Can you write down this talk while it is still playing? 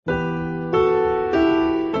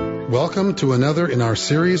Welcome to another in our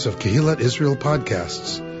series of Kehillat Israel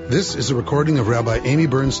podcasts. This is a recording of Rabbi Amy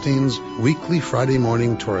Bernstein's weekly Friday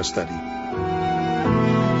morning Torah study.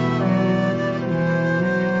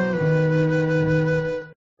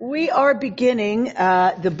 We are beginning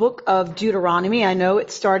the book of Deuteronomy. I know it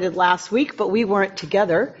started last week, but we weren't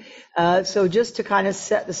together. So just to kind of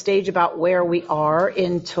set the stage about where we are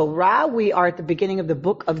in Torah, we are at the beginning of the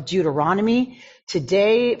book of Deuteronomy.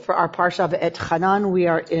 Today, for our Parsha Va'etchanan, we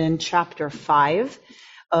are in chapter 5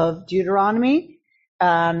 of Deuteronomy.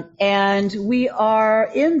 And we are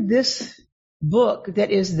in this book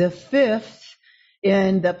that is the fifth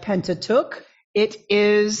in the Pentateuch. It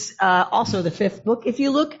is also the fifth book if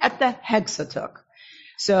you look at the Hexateuch.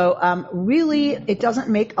 So really, it doesn't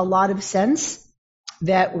make a lot of sense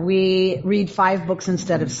that we read 5 books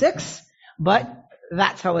instead of 6, but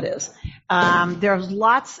that's how it is. There's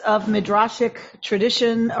lots of midrashic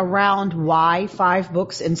tradition around why 5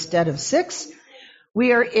 books instead of 6.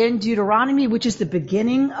 We are in Deuteronomy, which is the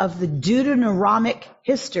beginning of the Deuteronomic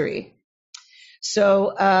history.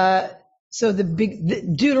 So the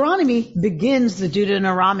Deuteronomy begins the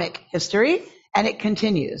Deuteronomic history, and it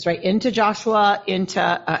continues, right, into Joshua, and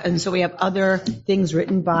so we have other things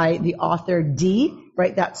written by the author D,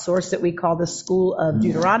 right, that source that we call the School of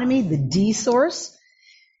Deuteronomy, the D source.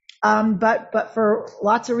 But for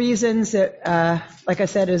lots of reasons that, like I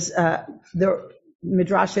said, is the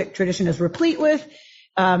midrashic tradition is replete with,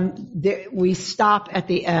 we stop at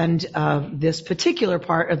the end of this particular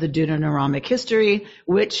part of the Deuteronomic history,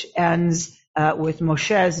 which ends with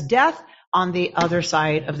Moshe's death on the other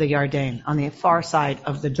side of the Yarden, on the far side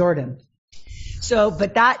of the Jordan. So,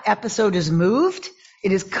 but that episode is moved.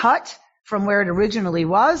 It is cut from where it originally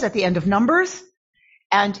was at the end of Numbers,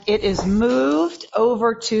 and it is moved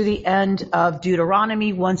over to the end of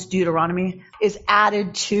Deuteronomy once Deuteronomy is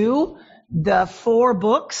added to the 4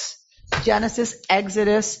 books, Genesis,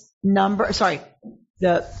 Exodus,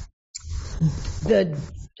 the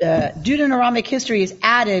Deuteronomic history is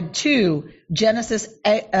added to Genesis,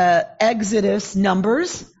 Exodus,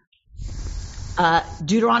 Numbers.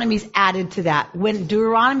 Deuteronomy is added to that. When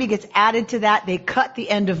Deuteronomy gets added to that, they cut the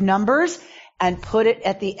end of Numbers and put it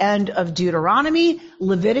at the end of Deuteronomy.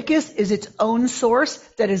 Leviticus is its own source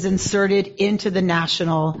that is inserted into the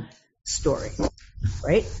national story,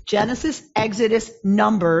 right? Genesis, Exodus,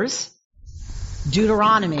 Numbers,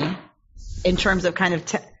 Deuteronomy, in terms of kind of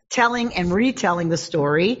telling and retelling the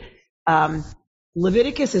story.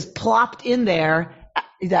 Leviticus is plopped in there.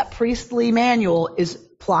 That priestly manual is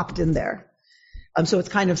plopped in there. So it's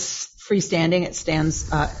kind of freestanding. It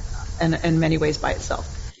stands in many ways by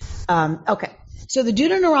itself. Okay. So the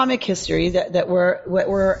Deuteronomic history that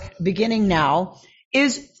we're beginning now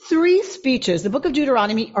is 3 speeches. The book of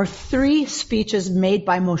Deuteronomy are 3 speeches made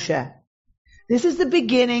by Moshe. This is the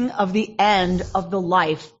beginning of the end of the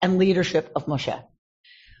life and leadership of Moshe.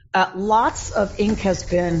 Lots of ink has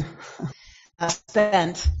been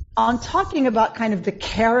spent on talking about kind of the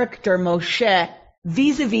character Moshe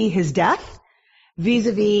vis-a-vis his death,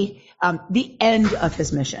 vis-a-vis the end of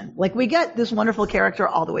his mission. Like, we get this wonderful character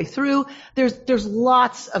all the way through. There's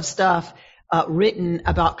lots of stuff written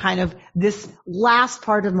about kind of this last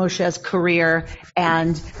part of Moshe's career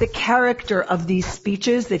and the character of these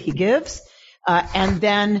speeches that he gives, and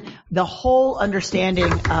then the whole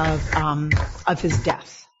understanding of his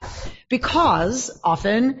death. Because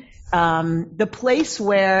often the place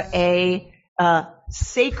where a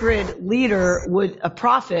sacred leader a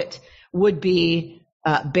prophet would be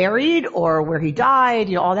buried, or where he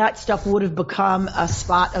died, all that stuff would have become a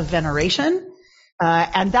spot of veneration.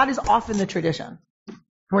 And that is often the tradition,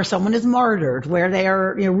 where someone is martyred, where they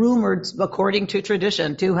are rumored, according to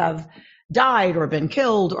tradition, to have died or been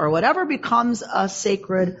killed or whatever, becomes a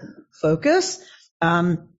sacred focus.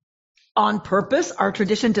 On purpose, our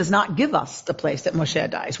tradition does not give us the place that Moshe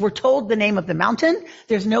dies. We're told the name of the mountain.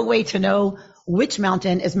 There's no way to know which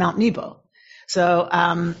mountain is Mount Nebo.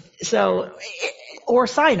 Or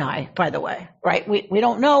Sinai, by the way, right? We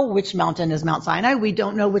don't know which mountain is Mount Sinai. We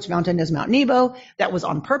don't know which mountain is Mount Nebo. That was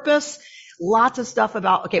on purpose. Lots of stuff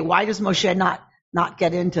about, okay, why does Moshe not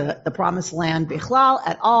get into the promised land bichlal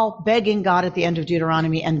at all, begging God at the end of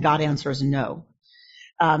Deuteronomy, and God answers no.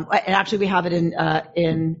 And actually we have it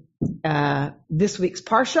in this week's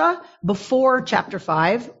Parsha before chapter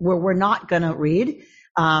 5, where we're not going to read.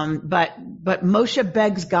 But Moshe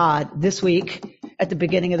begs God this week at the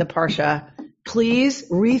beginning of the Parsha, please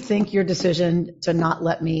rethink your decision to not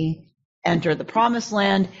let me enter the promised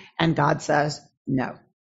land. And God says no.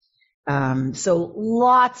 So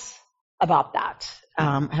lots about that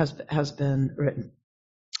has been written.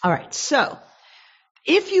 All right, so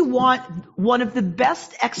If you want one of the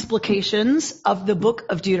best explications of the book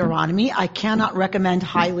of Deuteronomy, I cannot recommend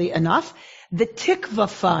highly enough. The Tikva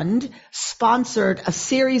Fund sponsored a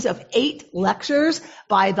series of 8 lectures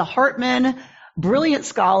by the Hartman, brilliant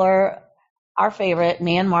scholar, our favorite,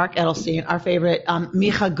 me and Mark Edelstein, our favorite,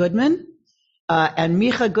 Micha Goodman. And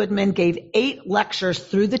Micha Goodman gave 8 lectures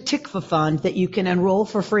through the Tikva Fund that you can enroll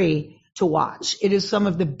for free to watch. It is some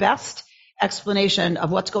of the best explanation of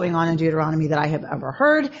what's going on in Deuteronomy that I have ever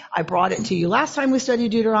heard. I brought it to you last time we studied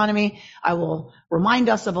Deuteronomy. I will remind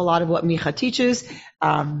us of a lot of what Micha teaches.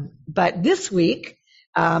 But this week,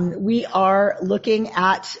 we are looking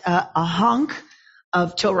at a hunk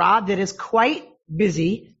of Torah that is quite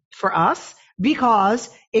busy for us because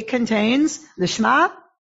it contains the Shema,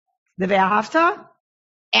 the Ve'ahavta,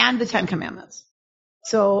 and the 10 Commandments.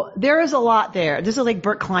 So there is a lot there. This is like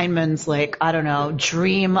Bert Kleinman's,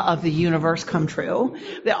 dream of the universe come true,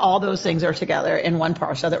 that all those things are together in one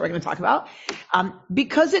parsha that we're going to talk about.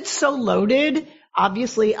 Because it's so loaded,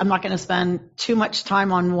 obviously I'm not going to spend too much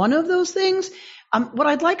time on one of those things. What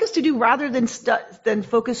I'd like us to do, rather than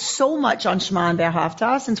focus so much on Shema and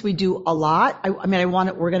Ve'ahavta, since we do a lot,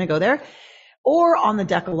 we're going to go there, or on the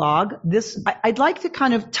Decalogue, I'd like to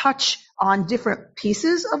kind of touch on different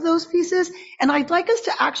pieces of those pieces, and I'd like us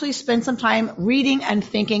to actually spend some time reading and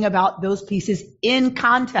thinking about those pieces in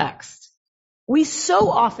context. We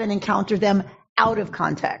so often encounter them out of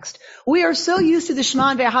context. We are so used to the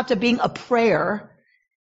Shema and Ve'ahavta being a prayer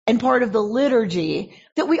and part of the liturgy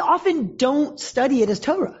that we often don't study it as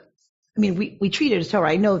Torah. We treat it as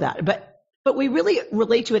Torah, I know that, but we really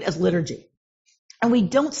relate to it as liturgy. And we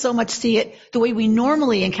don't so much see it the way we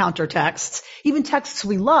normally encounter texts, even texts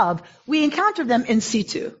we love. We encounter them in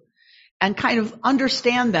situ and kind of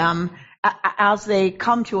understand them as they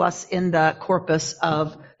come to us in the corpus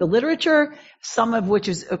of the literature, some of which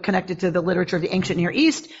is connected to the literature of the ancient Near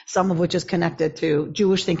East, some of which is connected to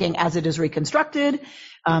Jewish thinking as it is reconstructed,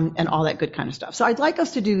 and all that good kind of stuff. So I'd like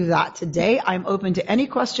us to do that today. I'm open to any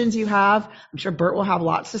questions you have. I'm sure Bert will have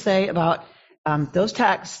lots to say about those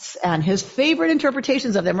texts and his favorite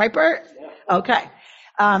interpretations of them, right, Bert? Yeah.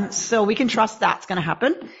 Okay. So we can trust that's going to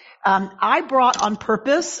happen. I brought on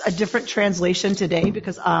purpose a different translation today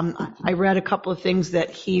because I read a couple of things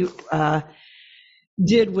that he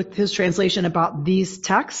did with his translation about these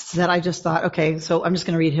texts that I just thought, okay, so I'm just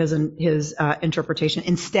going to read his interpretation.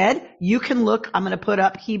 Instead, you can look, I'm going to put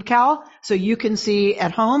up HebrCal so you can see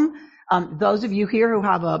at home. Those of you here who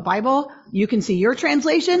have a Bible, you can see your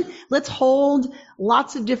translation. Let's hold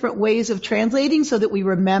lots of different ways of translating so that we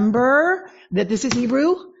remember that this is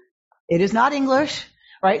Hebrew. It is not English,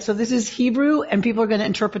 right? So this is Hebrew, and people are going to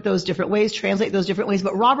interpret those different ways, translate those different ways.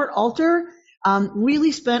 But Robert Alter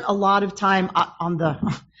really spent a lot of time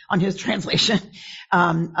on his translation.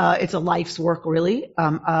 It's a life's work, really,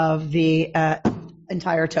 of the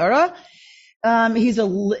entire Torah. He's a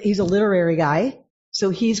literary guy. So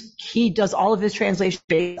he does all of his translation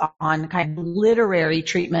based on kind of literary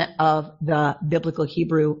treatment of the biblical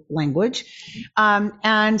Hebrew language.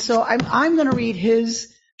 And so I'm going to read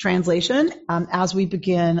his translation, as we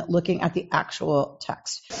begin looking at the actual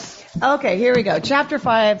text. Okay, here we go. Chapter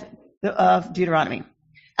 5 of Deuteronomy.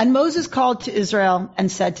 And Moses called to Israel and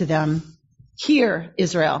said to them, "Hear,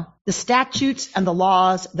 Israel, the statutes and the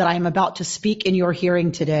laws that I am about to speak in your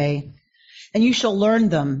hearing today, and you shall learn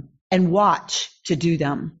them and watch to do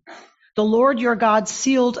them. The Lord your God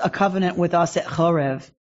sealed a covenant with us at Horeb.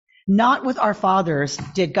 Not with our fathers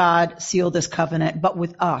did God seal this covenant, but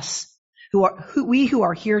with us, who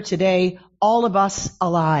are here today, all of us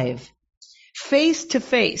alive. Face to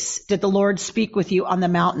face did the Lord speak with you on the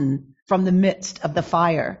mountain from the midst of the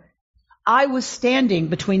fire. I was standing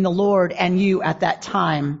between the Lord and you at that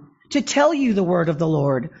time to tell you the word of the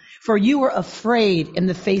Lord, for you were afraid in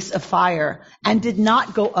the face of fire and did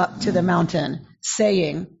not go up to the mountain,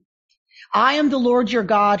 saying, I am the Lord your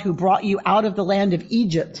God who brought you out of the land of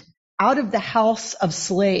Egypt, out of the house of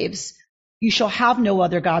slaves. You shall have no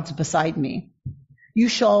other gods beside me. You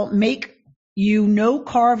shall make you no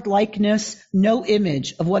carved likeness, no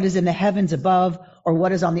image of what is in the heavens above, or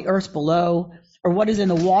what is on the earth below, or what is in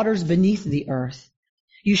the waters beneath the earth.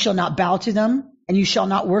 You shall not bow to them, and you shall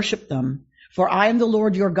not worship them. For I am the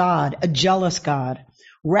Lord your God, a jealous God,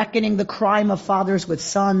 reckoning the crime of fathers with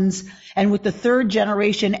sons, and with the third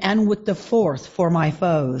generation and with the fourth for my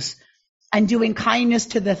foes, and doing kindness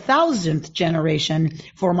to the 1,000th generation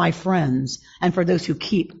for my friends, and for those who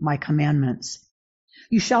keep my commandments.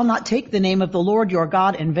 You shall not take the name of the Lord your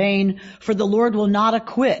God in vain, for the Lord will not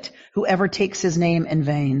acquit whoever takes his name in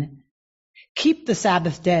vain. Keep the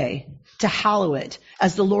Sabbath day to hallow it,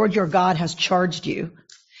 as the Lord your God has charged you.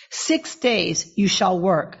 6 days you shall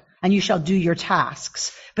work, and you shall do your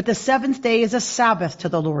tasks. But the 7th day is a Sabbath to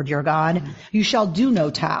the Lord your God. You shall do no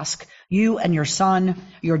task, you and your son,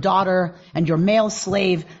 your daughter, and your male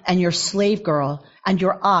slave, and your slave girl, and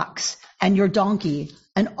your ox, and your donkey,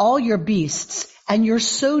 and all your beasts, and your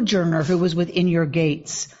sojourner who was within your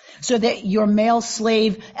gates, so that your male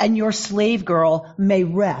slave and your slave girl may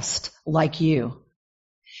rest like you.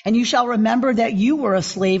 And you shall remember that you were a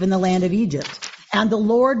slave in the land of Egypt, and the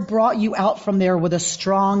Lord brought you out from there with a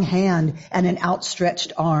strong hand and an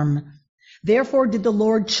outstretched arm. Therefore did the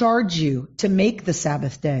Lord charge you to make the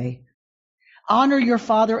Sabbath day. Honor your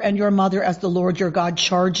father and your mother as the Lord your God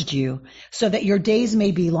charged you, so that your days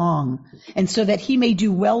may be long, and so that he may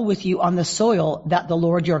do well with you on the soil that the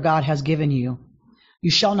Lord your God has given you.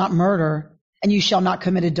 You shall not murder, and you shall not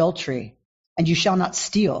commit adultery, and you shall not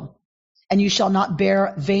steal, and you shall not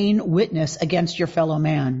bear vain witness against your fellow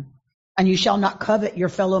man, and you shall not covet your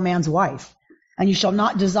fellow man's wife, and you shall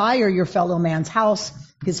not desire your fellow man's house,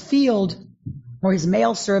 his field, or his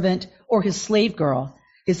male servant, or his slave girl,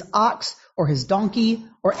 his ox, or his donkey,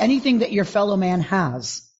 or anything that your fellow man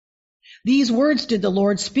has. These words did the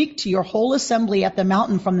Lord speak to your whole assembly at the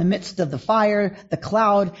mountain from the midst of the fire, the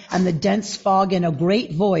cloud, and the dense fog in a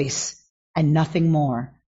great voice, and nothing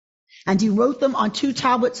more. And he wrote them on 2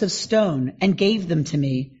 tablets of stone and gave them to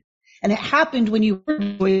me. And it happened when you heard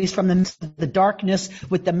the voice from the midst of the darkness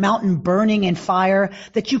with the mountain burning in fire,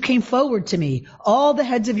 that you came forward to me, all the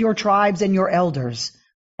heads of your tribes and your elders.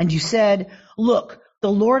 And you said, look,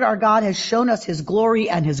 the Lord our God has shown us his glory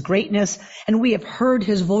and his greatness, and we have heard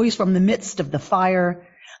his voice from the midst of the fire.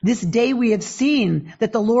 This day we have seen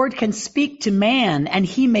that the Lord can speak to man, and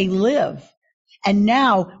he may live. And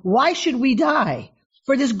now, why should we die?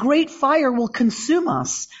 For this great fire will consume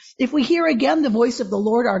us. If we hear again the voice of the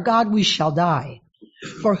Lord our God, we shall die.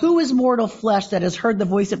 For who is mortal flesh that has heard the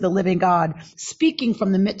voice of the living God speaking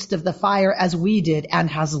from the midst of the fire as we did and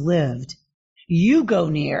has lived? You go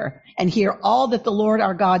near and hear all that the Lord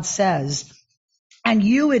our God says. And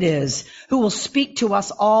you it is who will speak to us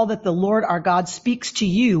all that the Lord our God speaks to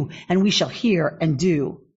you, and we shall hear and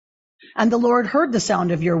do. And the Lord heard the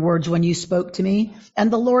sound of your words when you spoke to me.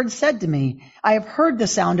 And the Lord said to me, I have heard the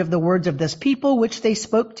sound of the words of this people which they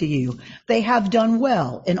spoke to you. They have done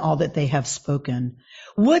well in all that they have spoken.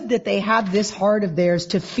 Would that they had this heart of theirs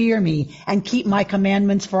to fear me and keep my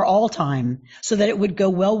commandments for all time, so that it would go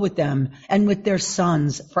well with them and with their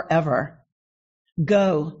sons forever.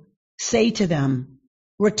 Go, say to them,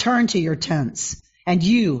 return to your tents, and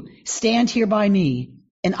you stand here by me,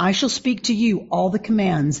 and I shall speak to you all the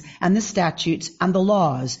commands and the statutes and the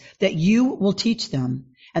laws that you will teach them,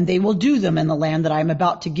 and they will do them in the land that I am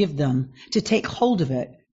about to give them, to take hold of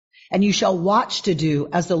it. And you shall watch to do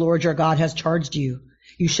as the Lord your God has charged you.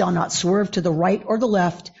 You shall not swerve to the right or the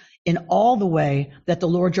left. In all the way that the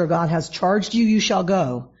Lord your God has charged you, you shall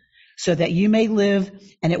go, so that you may live,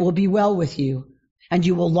 and it will be well with you, and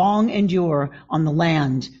you will long endure on the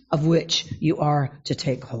land of which you are to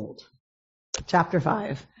take hold. Chapter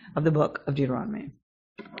 5 of the book of Deuteronomy.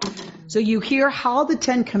 So you hear how the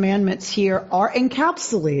 10 Commandments here are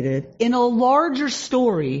encapsulated in a larger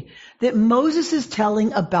story that Moses is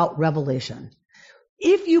telling about Revelation.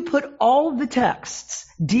 If you put all the texts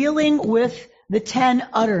dealing with the 10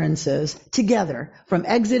 utterances together, from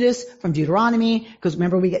Exodus, from Deuteronomy, because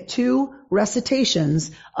remember we get 2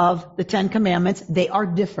 recitations of the 10 Commandments. They are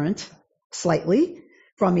different slightly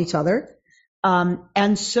from each other.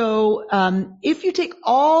 And so if you take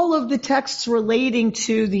all of the texts relating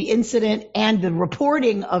to the incident and the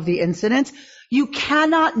reporting of the incident, you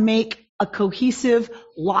cannot make a cohesive,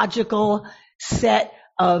 logical set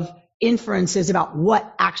of inferences about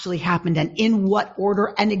what actually happened and in what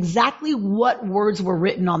order and exactly what words were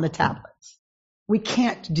written on the tablets. We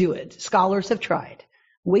can't do it. Scholars have tried.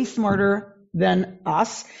 Way smarter than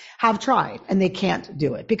us have tried, and they can't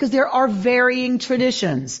do it because there are varying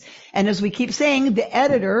traditions. And as we keep saying, the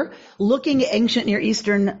editor looking at ancient Near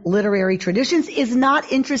Eastern literary traditions is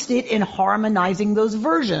not interested in harmonizing those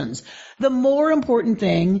versions. The more important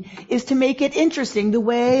thing is to make it interesting, the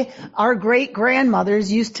way our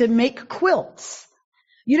great-grandmothers used to make quilts.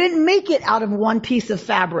 You didn't make it out of one piece of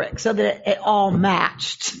fabric so that it all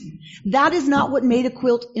matched. That is not what made a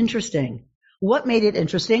quilt interesting. What made it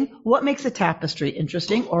interesting? What makes a tapestry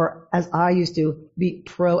interesting? Or as I used to be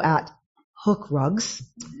pro at, hook rugs.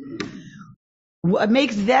 What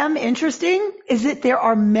makes them interesting is that there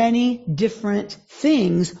are many different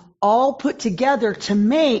things all put together to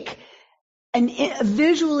make a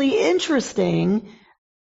visually interesting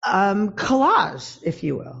collage, if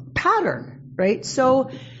you will, pattern, right?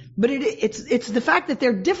 So But it's the fact that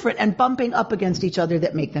they're different and bumping up against each other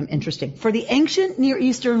that make them interesting. For the ancient Near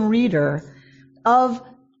Eastern reader of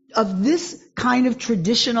this kind of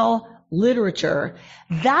traditional literature,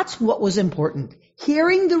 that's what was important.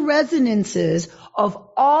 Hearing the resonances of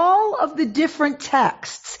all of the different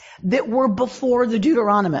texts that were before the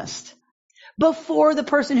Deuteronomist, before the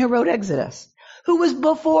person who wrote Exodus, who was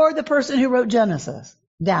before the person who wrote Genesis,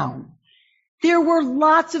 down. There were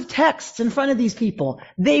lots of texts in front of these people.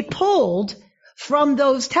 They pulled from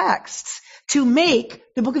those texts to make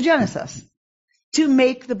the book of Genesis, to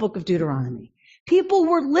make the book of Deuteronomy. People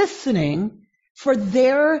were listening for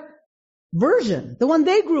their version, the one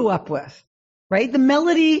they grew up with, right? The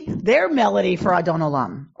melody, their melody for Adon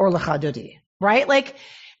Olam or Lecha Dodi, right? Like,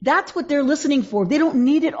 that's what they're listening for. They don't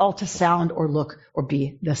need it all to sound or look or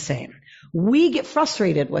be the same. We get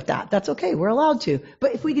frustrated with that. That's okay. We're allowed to.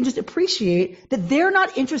 But if we can just appreciate that they're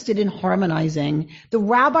not interested in harmonizing, the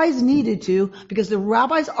rabbis needed to, because the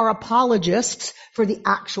rabbis are apologists for the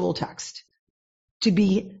actual text to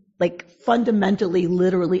be like fundamentally,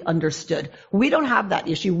 literally understood. We don't have that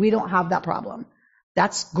issue. We don't have that problem.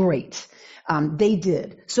 That's great. They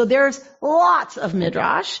did. So there's lots of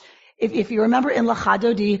midrash. If you remember in Lecha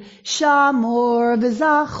Dodi, Shamor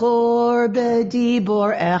v'zachor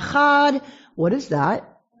b'dibor echad. What is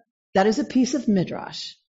that? That is a piece of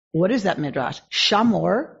midrash. What is that midrash?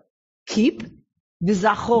 Shamor, keep,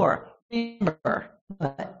 v'zachor, remember,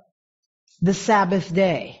 the Sabbath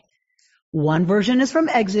day. One version is from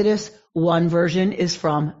Exodus, one version is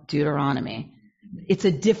from Deuteronomy. It's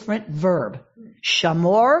a different verb.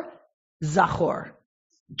 Shamor, zachor.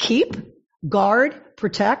 Keep, guard,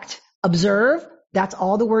 protect, observe. That's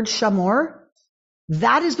all the word shamor.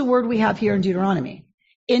 That is the word we have here in Deuteronomy.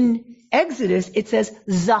 In Exodus, it says,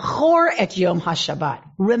 zachor et yom HaShabbat.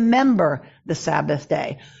 Remember the Sabbath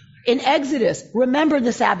day. In Exodus, remember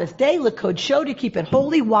the Sabbath day, l'kodsho, to keep it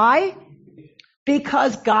holy. Why?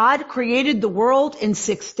 Because God created the world in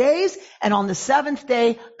 6 days, and on the seventh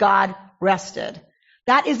day, God rested.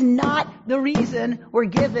 That is not the reason we're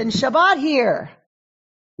given Shabbat here.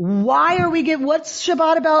 Why are we given, what's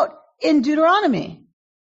Shabbat about in Deuteronomy?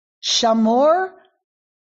 Shamor,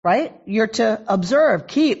 right? You're to observe,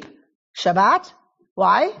 keep Shabbat.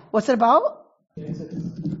 Why? What's it about?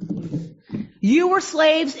 You were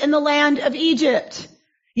slaves in the land of Egypt.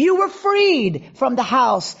 You were freed from the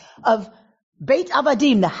house of Beit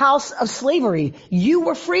Avadim, the house of slavery. You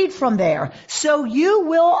were freed from there. So you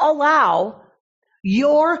will allow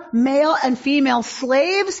your male and female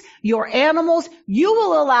slaves, your animals, you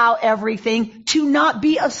will allow everything to not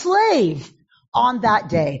be a slave on that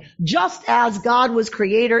day. Just as God was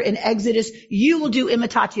creator in Exodus, you will do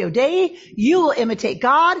imitatio Dei. You will imitate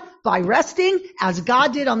God by resting as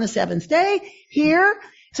God did on the seventh day. Here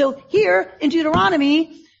in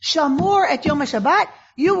Deuteronomy, Shamor et Yom HaShabbat,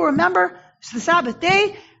 you will remember the Sabbath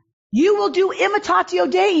day. You will do imitatio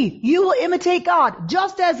Dei. You will imitate God.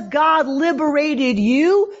 Just as God liberated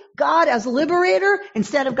you, God as liberator,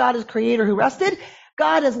 instead of God as creator who rested,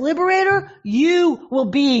 God as liberator, you will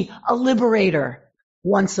be a liberator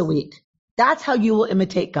once a week. That's how you will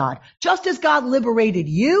imitate God. Just as God liberated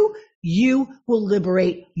you, you will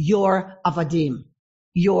liberate your avadim,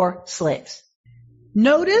 your slaves.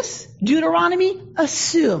 Notice Deuteronomy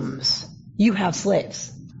assumes you have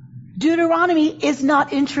slaves. Deuteronomy is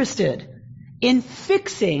not interested in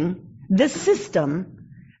fixing the system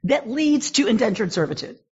that leads to indentured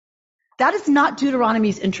servitude. That is not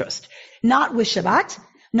Deuteronomy's interest. Not with Shabbat,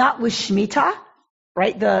 not with Shemitah,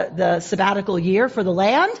 right? The sabbatical year for the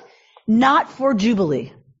land, not for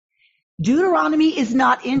Jubilee. Deuteronomy is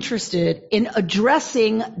not interested in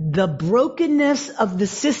addressing the brokenness of the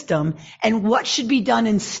system and what should be done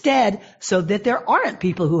instead so that there aren't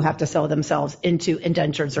people who have to sell themselves into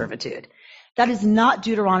indentured servitude. That is not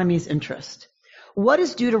Deuteronomy's interest. What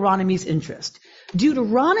is Deuteronomy's interest?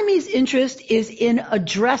 Deuteronomy's interest is in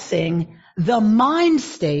addressing the mind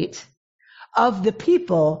state of the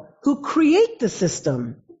people who create the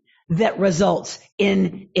system that results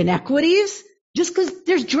in inequities. Just because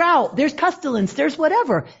there's drought, there's pestilence, there's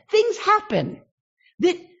whatever. Things happen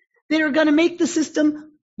that are going to make the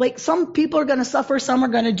system, like some people are going to suffer, some are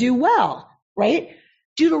going to do well, right?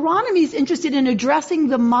 Deuteronomy is interested in addressing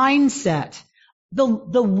the mindset, the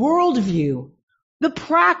worldview, the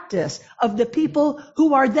practice of the people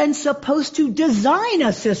who are then supposed to design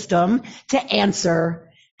a system to answer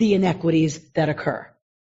the inequities that occur.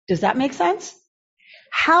 Does that make sense?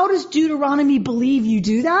 How does Deuteronomy believe you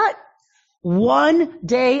do that? 1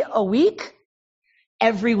 day a week,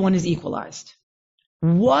 everyone is equalized.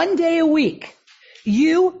 1 day a week,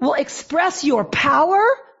 you will express your power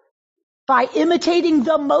by imitating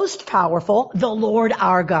the most powerful, the Lord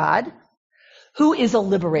our God, who is a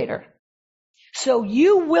liberator. So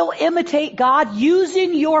you will imitate God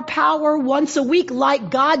using your power once a week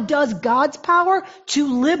like God does God's power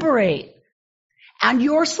to liberate. And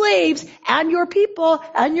your slaves and your people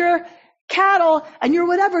and your cattle and your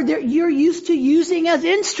whatever you're used to using as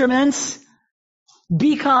instruments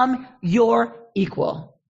become your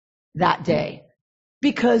equal that day.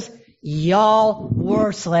 Because y'all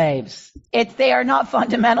were slaves. They are not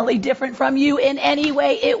fundamentally different from you in any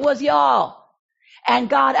way. It was y'all. And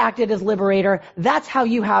God acted as liberator. That's how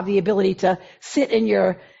you have the ability to sit in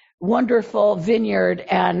your wonderful vineyard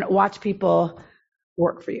and watch people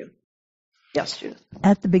work for you. Yes, Judith.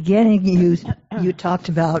 At the beginning, you talked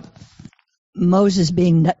about Moses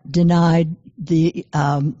being denied the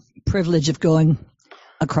privilege of going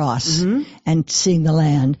across and seeing the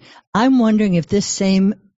land. I'm wondering if this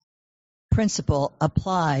same principle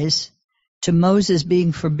applies to Moses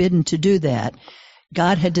being forbidden to do that.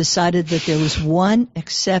 God had decided that there was one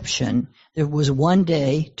exception. There was one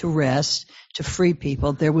day to rest, to free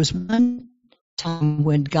people. There was one time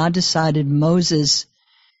when God decided Moses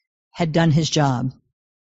had done his job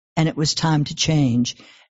and it was time to change.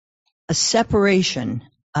 A separation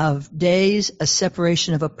of days, a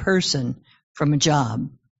separation of a person from a job.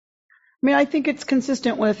 I mean, I think it's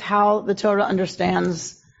consistent with how the Torah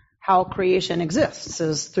understands how creation exists,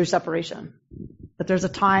 is through separation. That there's a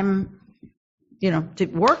time, to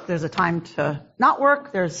work, there's a time to not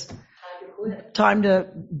work, there's time to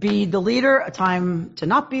be the leader, a time to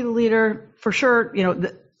not be the leader. For sure,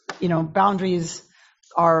 boundaries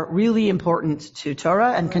are really important to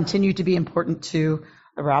Torah and continue to be important to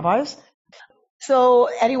the rabbis. So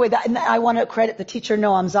anyway, and I want to credit the teacher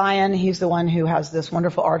Noam Zion. He's the one who has this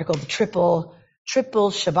wonderful article, the triple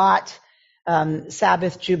Shabbat,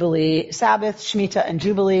 Sabbath, Shemitah, and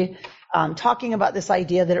Jubilee, talking about this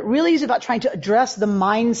idea that it really is about trying to address the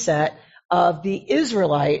mindset of the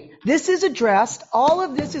Israelite. All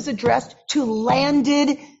of this is addressed to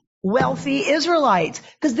landed, wealthy Israelites,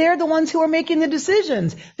 because they're the ones who are making the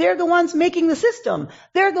decisions. They're the ones making the system.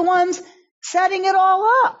 They're the ones setting it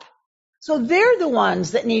all up. So they're the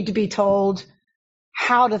ones that need to be told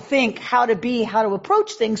how to think, how to be, how to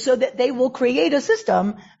approach things so that they will create a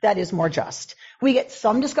system that is more just. We get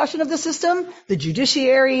some discussion of the system, the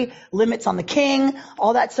judiciary, limits on the king,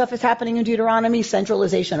 all that stuff is happening in Deuteronomy,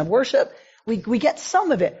 centralization of worship. We get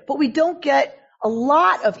some of it, but we don't get a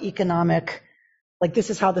lot of economic, like this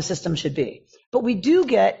is how the system should be. But we do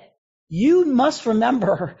get, you must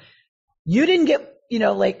remember, you didn't get,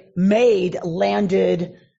 made,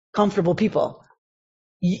 landed, comfortable people.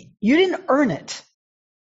 You didn't earn it.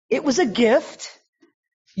 It was a gift.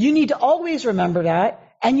 You need to always remember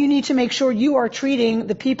that. And you need to make sure you are treating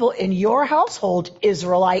the people in your household,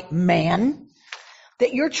 Israelite man,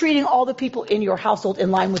 that you're treating all the people in your household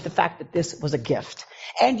in line with the fact that this was a gift.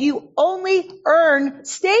 And you only earn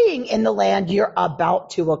staying in the land you're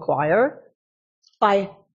about to acquire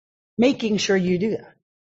by making sure you do that.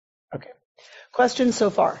 Okay. Questions so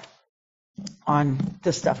far on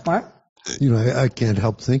this stuff, Mark? I can't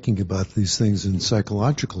help thinking about these things in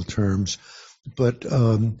psychological terms, but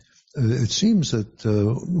it seems that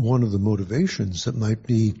one of the motivations that might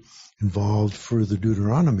be involved for the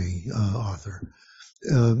Deuteronomy author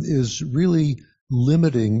is really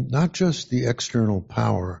limiting not just the external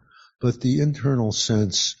power, but the internal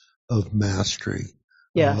sense of mastery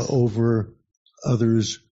over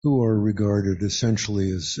others who are regarded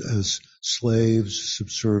essentially as slaves,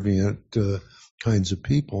 subservient kinds of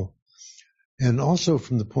people. And also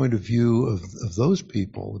from the point of view of those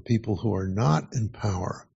people, the people who are not in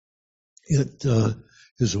power, it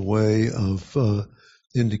is a way of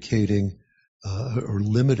indicating or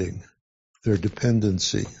limiting their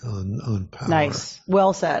dependency on power. Nice.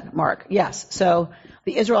 Well said, Mark. Yes. So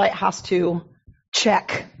the Israelite has to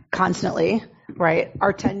check constantly, right,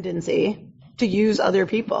 our tendency to use other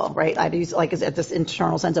people, right? I use at this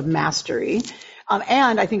internal sense of mastery.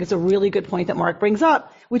 And I think it's a really good point that Mark brings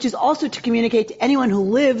up, which is also to communicate to anyone who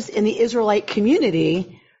lives in the Israelite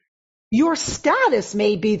community, your status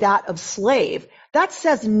may be that of slave. That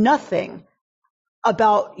says nothing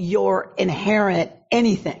about your inherent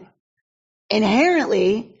anything.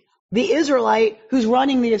 Inherently, the Israelite who's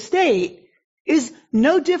running the estate is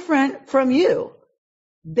no different from you.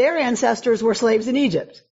 Their ancestors were slaves in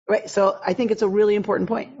Egypt, right? So I think it's a really important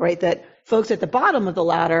point, right? That folks at the bottom of the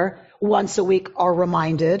ladder once a week are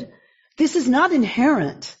reminded, this is not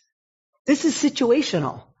inherent. This is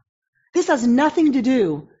situational. This has nothing to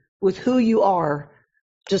do with who you are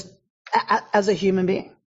just as a human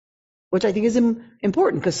being, which I think is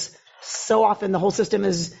important because so often the whole system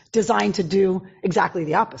is designed to do exactly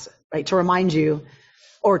the opposite, right? To remind you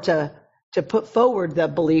or to put forward the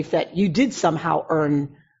belief that you did somehow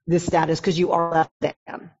earn this status because you are less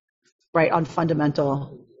than, right? On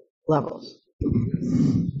fundamental levels.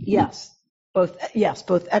 Yes, both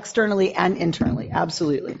externally and internally.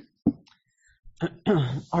 Absolutely.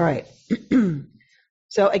 All right.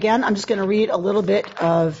 So again, I'm just going to read a little bit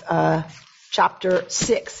of chapter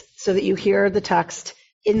 6 so that you hear the text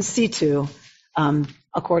in situ,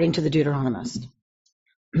 according to the Deuteronomist.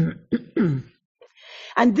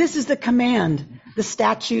 And this is the command, the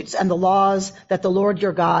statutes and the laws that the Lord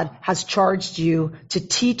your God has charged you to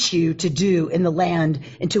teach you to do in the land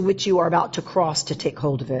into which you are about to cross to take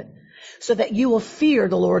hold of it, so that you will fear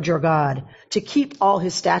the Lord your God, to keep all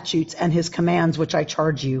his statutes and his commands which I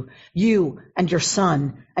charge you, you and your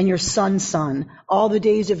son and your son's son, all the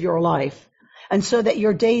days of your life, and so that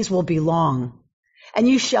your days will be long. And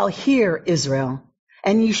you shall hear, Israel,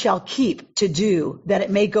 and you shall keep to do, that it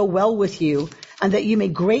may go well with you, and that you may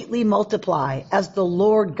greatly multiply, as the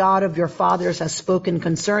Lord God of your fathers has spoken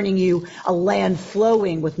concerning you, a land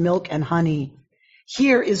flowing with milk and honey.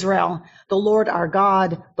 Hear, Israel, the Lord our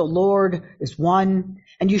God, the Lord is one,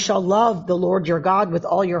 and you shall love the Lord your God with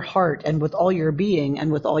all your heart and with all your being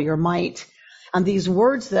and with all your might. And these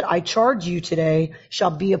words that I charge you today shall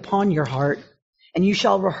be upon your heart, and you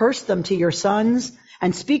shall rehearse them to your sons,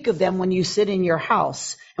 and speak of them when you sit in your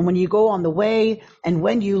house, and when you go on the way, and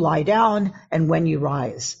when you lie down, and when you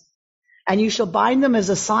rise. And you shall bind them as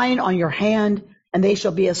a sign on your hand, and they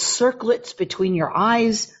shall be as circlets between your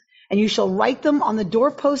eyes, and you shall write them on the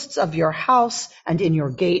doorposts of your house and in your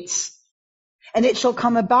gates. And it shall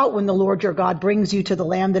come about when the Lord your God brings you to the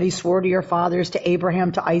land that he swore to your fathers, to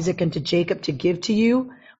Abraham, to Isaac, and to Jacob to give to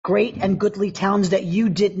you, great and goodly towns that you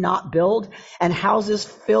did not build, and houses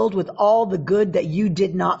filled with all the good that you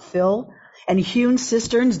did not fill, and hewn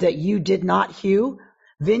cisterns that you did not hew,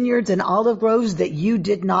 vineyards and olive groves that you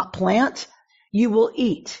did not plant, you will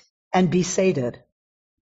eat and be sated.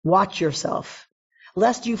 Watch yourself,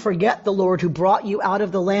 lest you forget the Lord who brought you out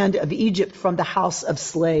of the land of Egypt from the house of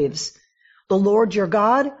slaves. The Lord your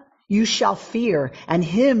God you shall fear, and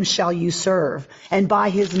him shall you serve, and by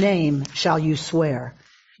his name shall you swear.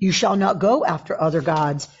 You shall not go after other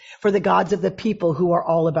gods, for the gods of the people who are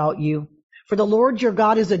all about you. For the Lord your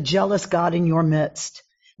God is a jealous God in your midst,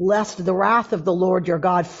 lest the wrath of the Lord your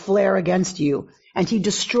God flare against you, and he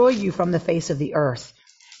destroy you from the face of the earth.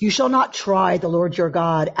 You shall not try the Lord your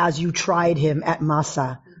God as you tried him at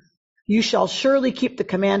Massah. You shall surely keep the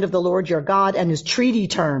command of the Lord your God and his treaty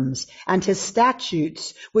terms and his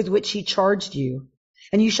statutes with which he charged you.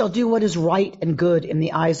 And you shall do what is right and good in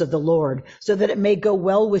the eyes of the Lord, so that it may go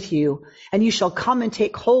well with you. And you shall come and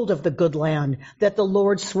take hold of the good land that the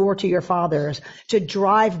Lord swore to your fathers, to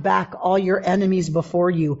drive back all your enemies before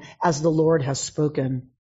you, as the Lord has spoken.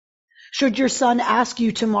 Should your son ask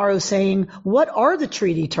you tomorrow, saying, what are the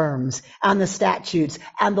treaty terms and the statutes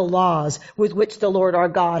and the laws with which the Lord our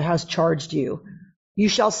God has charged you? You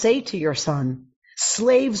shall say to your son,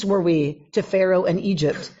 slaves were we to Pharaoh and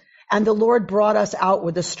Egypt, and the Lord brought us out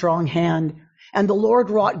with a strong hand. And the Lord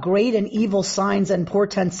wrought great and evil signs and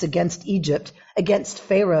portents against Egypt, against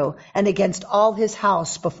Pharaoh, and against all his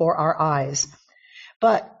house before our eyes.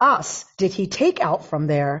 But us did he take out from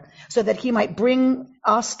there, so that he might bring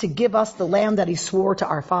us to give us the land that he swore to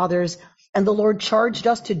our fathers. And the Lord charged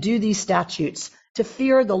us to do these statutes, to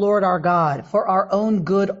fear the Lord our God, for our own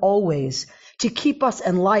good always, to keep us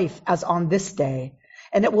in life as on this day.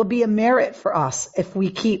 And it will be a merit for us if we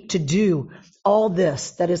keep to do all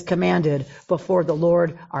this that is commanded before the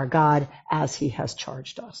Lord our God as he has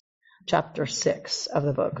charged us. Chapter 6 of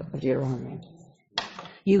the book of Deuteronomy.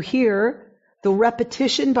 You hear the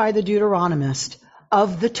repetition by the Deuteronomist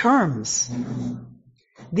of the terms.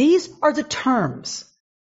 These are the terms.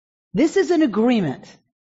 This is an agreement.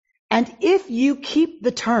 And if you keep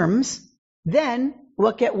the terms, then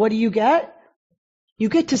what do you get? You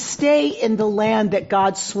get to stay in the land that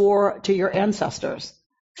God swore to your ancestors,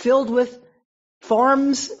 filled with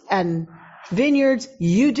farms and vineyards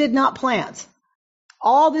you did not plant.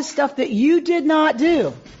 All this stuff that you did not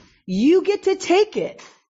do. You get to take it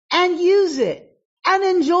and use it and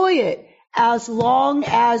enjoy it as long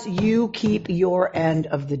as you keep your end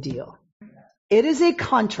of the deal. It is a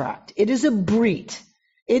contract. It is a brit.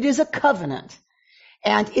 It is a covenant.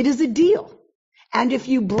 And it is a deal. And if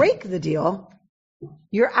you break the deal,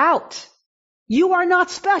 you're out. You are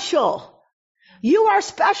not special. You are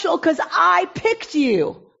special because I picked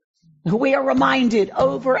you. We are reminded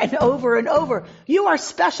over and over and over. You are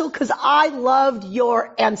special because I loved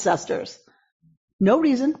your ancestors. No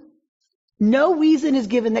reason. No reason is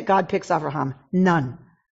given that God picks Abraham. None.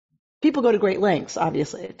 People go to great lengths,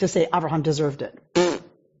 obviously, to say Abraham deserved it.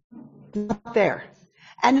 Not there.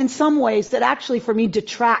 And in some ways, that actually, for me,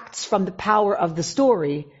 detracts from the power of the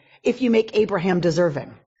story if you make Abraham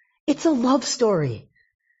deserving. It's a love story.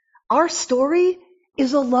 Our story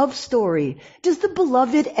is a love story. Does the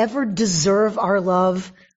beloved ever deserve our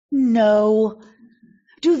love? No.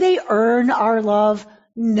 Do they earn our love?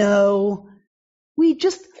 No. We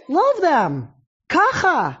just love them.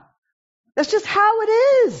 Kacha. That's just how it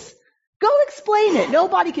is. Go explain it.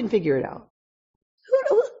 Nobody can figure it out.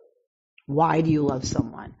 Why do you love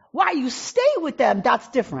someone? Why you stay with them, that's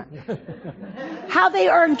different. How they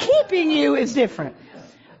earn keeping you is different.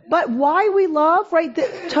 But why we love, right?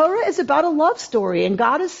 The Torah is about a love story, and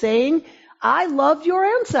God is saying, I loved your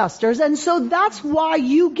ancestors, and so that's why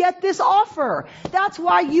you get this offer. That's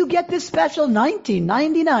why you get this special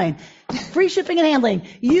 $19.99 free shipping and handling.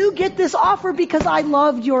 You get this offer because I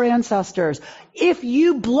loved your ancestors. If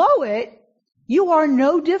you blow it, you are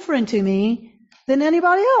no different to me than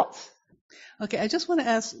anybody else. Okay, I just want to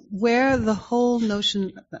ask where the whole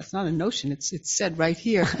notion, that's not a notion, it's said right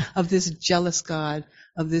here, of this jealous God,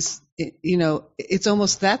 of this, it's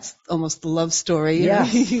almost, that's almost the love story.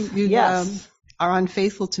 Yes. You are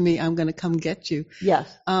unfaithful to me, I'm going to come get you.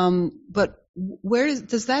 Yes. But where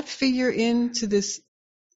does that figure into this?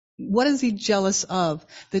 What is he jealous of?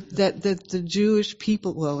 That the Jewish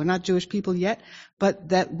people, well, we're not Jewish people yet, but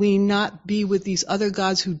that we not be with these other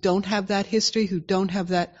gods who don't have that history, who don't have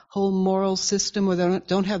that whole moral system, or they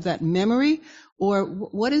don't have that memory? Or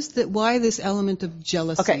what is why this element of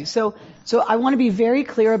jealousy? Okay, so I want to be very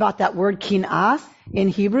clear about that word kin'ah in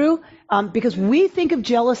Hebrew, because we think of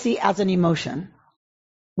jealousy as an emotion.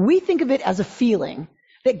 We think of it as a feeling.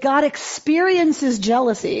 That God experiences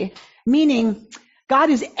jealousy, meaning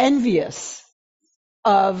God is envious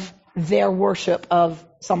of their worship of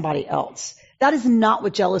somebody else. That is not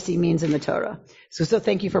what jealousy means in the Torah. So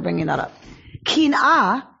thank you for bringing that up.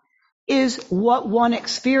 Kin'ah is what one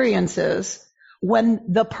experiences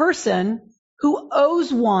when the person who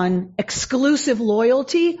owes one exclusive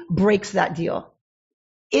loyalty breaks that deal.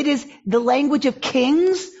 It is the language of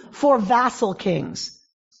kings for vassal kings.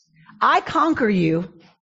 I conquer you.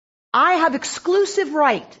 I have exclusive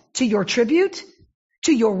right to your tribute,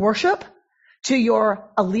 to your worship, to your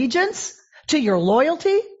allegiance, to your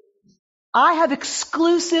loyalty. I have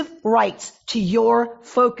exclusive rights to your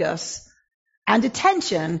focus and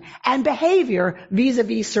attention and behavior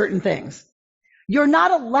vis-a-vis certain things. You're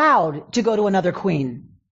not allowed to go to another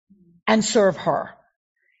queen and serve her.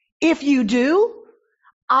 If you do,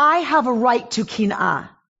 I have a right to kin'ah,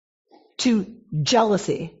 to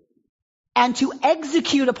jealousy, and to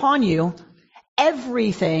execute upon you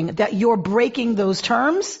everything that you're breaking those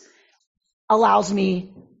terms allows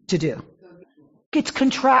me to do. It's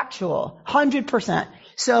contractual, 100%.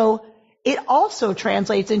 So it also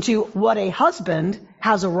translates into what a husband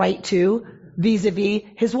has a right to vis-a-vis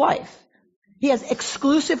his wife. He has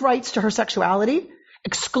exclusive rights to her sexuality,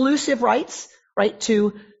 exclusive rights, right,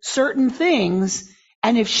 to certain things.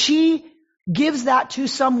 And if she gives that to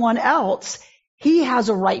someone else, he has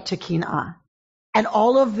a right to kin'ah. And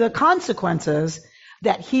all of the consequences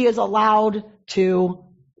that he is allowed to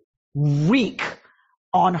wreak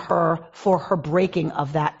on her for her breaking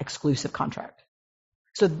of that exclusive contract.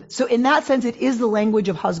 So in that sense, it is the language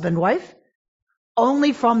of husband-wife,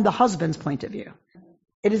 only from the husband's point of view.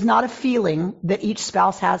 It is not a feeling that each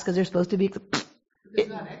spouse has because they're supposed to be. It's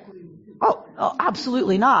not equity. Oh,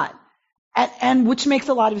 absolutely not. And which makes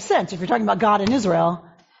a lot of sense. If you're talking about God and Israel,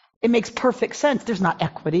 it makes perfect sense. There's not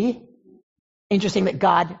equity. Interesting that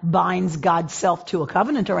God binds God's self to a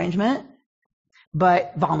covenant arrangement,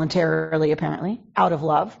 but voluntarily, apparently, out of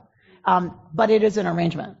love. But it is an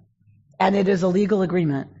arrangement, and it is a legal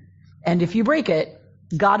agreement. And if you break it,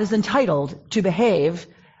 God is entitled to behave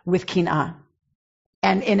with kin'ah.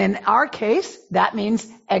 And in our case, that means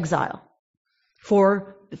exile.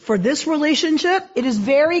 For this relationship, it is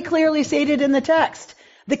very clearly stated in the text.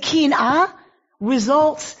 The kin'ah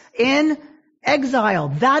results in exile.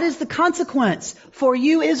 That is the consequence for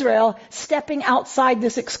you, Israel, stepping outside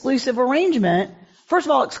this exclusive arrangement. First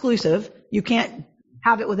of all, exclusive. You can't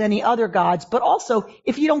have it with any other gods. But also,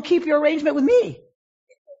 if you don't keep your arrangement with me,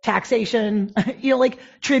 taxation, like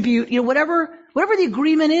tribute, whatever the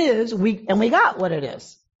agreement is, we got what it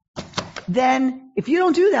is. Then, if you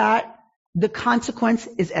don't do that, the consequence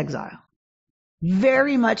is exile.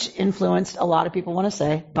 Very much influenced, a lot of people want to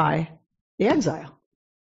say, by the exile.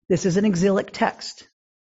 This is an exilic text.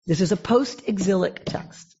 This is a post-exilic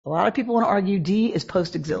text. A lot of people want to argue D is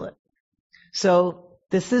post-exilic. So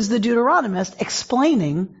this is the Deuteronomist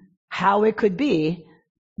explaining how it could be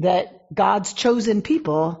that God's chosen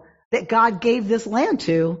people that God gave this land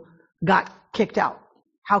to got kicked out.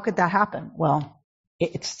 How could that happen? Well,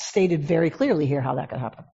 it's stated very clearly here how that could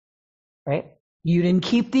happen, right? You didn't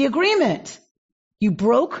keep the agreement. You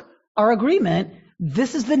broke our agreement.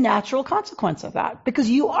 This is the natural consequence of that, because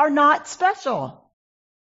you are not special.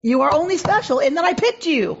 You are only special in that I picked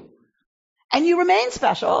you. And you remain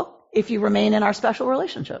special if you remain in our special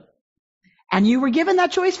relationship. And you were given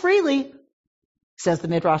that choice freely, says the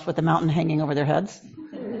Midrash with the mountain hanging over their heads.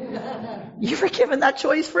 You were given that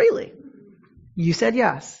choice freely. You said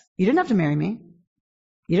yes. You didn't have to marry me.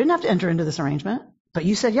 You didn't have to enter into this arrangement, but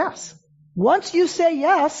you said yes. Once you say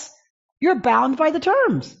yes, you're bound by the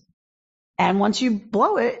terms. And once you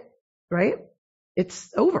blow it, right,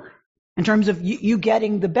 it's over in terms of you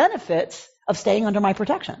getting the benefits of staying under my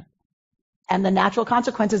protection. And the natural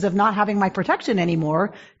consequences of not having my protection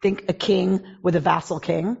anymore, think a king with a vassal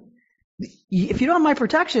king. If you don't have my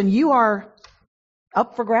protection, you are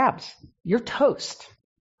up for grabs. You're toast,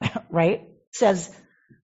 right? Says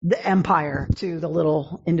the empire to the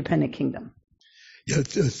little independent kingdom. Yeah,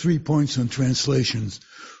 3 points on translations.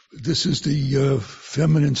 This is the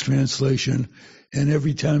feminine translation, and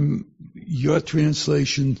every time your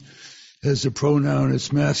translation has a pronoun,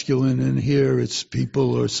 it's masculine, and here it's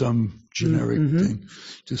people or some generic thing.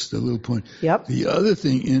 Just a little point. Yep. The other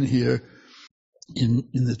thing in here, in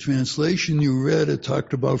the translation you read, it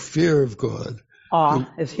talked about fear of God.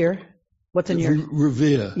 Is here. What's in your?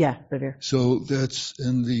 Revere. Yeah, revere. So that's,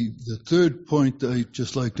 and the third point I'd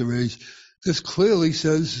just like to raise, this clearly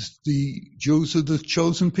says the Jews are the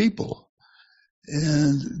chosen people.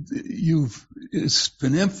 And it's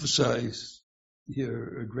been emphasized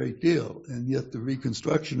here a great deal, and yet the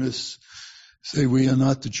Reconstructionists say we are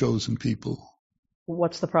not the chosen people.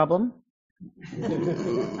 What's the problem?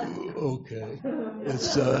 Okay.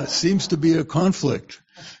 It seems to be a conflict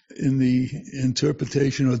in the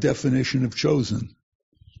interpretation or definition of chosen.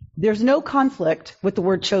 There's no conflict with the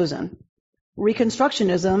word chosen.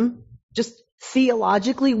 Reconstructionism, just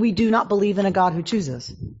theologically, we do not believe in a God who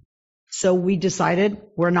chooses. So we decided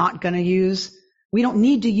we don't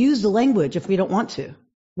need to use the language if we don't want to.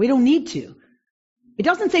 We don't need to. It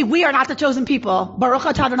doesn't say we are not the chosen people. Baruch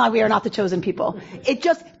atah Adonai, we are not the chosen people. It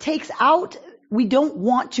just takes out, we don't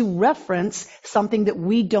want to reference something that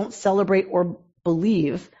we don't celebrate or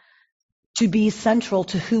believe to be central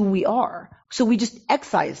to who we are. So we just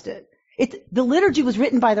excised it. The liturgy was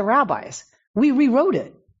written by the rabbis. We rewrote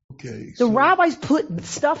it. Okay. The rabbis put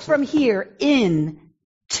stuff from here in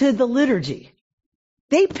to the liturgy.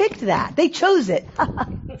 They picked that. They chose it.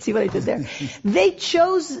 See what I did there? They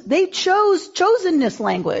chose chosenness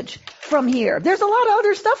language from here. There's a lot of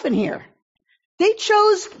other stuff in here. They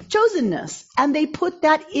chose chosenness, and they put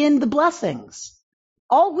that in the blessings.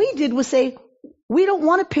 All we did was say, we don't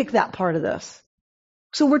want to pick that part of this.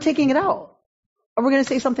 So we're taking it out. Or we're going to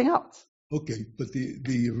say something else. Okay, but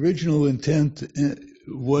the original intent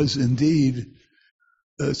was indeed,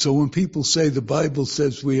 so when people say the Bible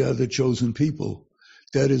says we are the chosen people,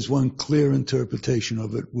 that is one clear interpretation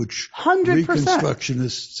of it, which 100%.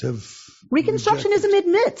 Reconstructionists have Reconstructionism rejected.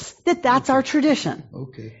 Admits that that's our tradition.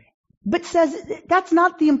 Okay. But says that's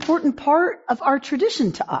not the important part of our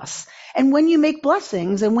tradition to us. And when you make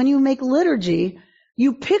blessings and when you make liturgy,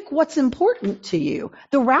 you pick what's important to you.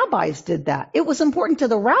 The rabbis did that. It was important to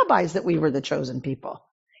the rabbis that we were the chosen people.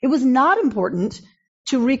 It was not important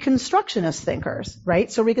to Reconstructionist thinkers,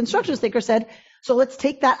 right? So Reconstructionist thinkers said, so let's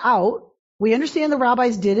take that out. We understand the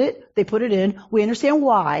rabbis did it. They put it in. We understand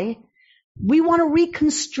why. We want to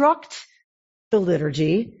reconstruct the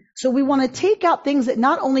liturgy. So we want to take out things that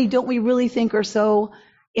not only don't we really think are so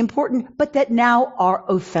important, but that now are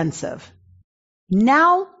offensive.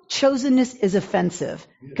 Now chosenness is offensive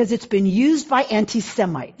because it's been used by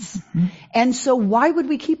anti-Semites. Mm-hmm. And so why would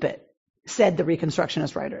we keep it? Said the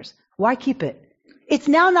Reconstructionist writers. Why keep it? It's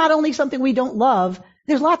now not only something we don't love.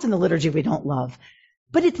 There's lots in the liturgy we don't love.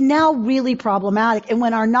 But it's now really problematic. And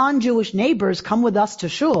when our non-Jewish neighbors come with us to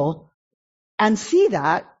shul and see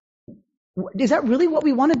that, is that really what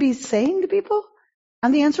we want to be saying to people?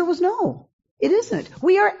 And the answer was no, it isn't.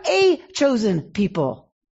 We are a chosen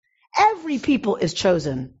people. Every people is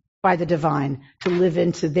chosen by the divine to live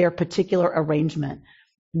into their particular arrangement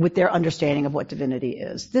with their understanding of what divinity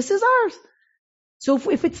is. This is ours. So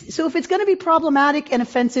if it's going to be problematic and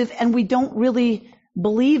offensive and we don't really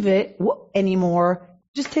believe it anymore,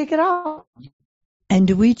 just take it out. And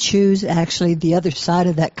do we choose actually the other side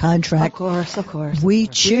of that contract? Of course. We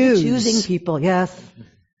choose. We're the choosing people, yes.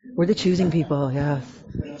 We're the choosing people, yes.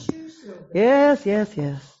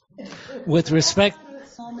 Yes. With respect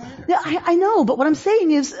Yeah, I know, but what I'm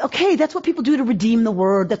saying is, okay, that's what people do to redeem the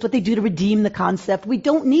word. That's what they do to redeem the concept. We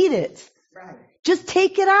don't need it. Right. Just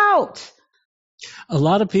take it out. A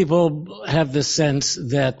lot of people have the sense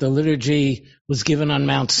that the liturgy was given on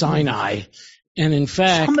Mount Sinai, and in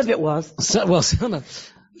fact, some of it was.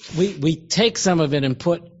 We take some of it and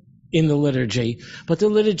put in the liturgy, but the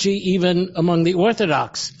liturgy, even among the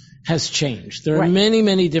Orthodox, has changed. There are many,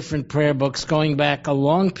 many different prayer books going back a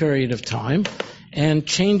long period of time, and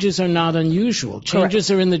changes are not unusual. Changes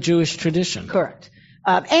are in the Jewish tradition. Correct.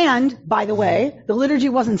 And, by the way, the liturgy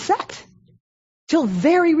wasn't set till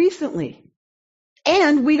very recently.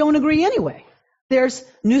 And we don't agree anyway. There's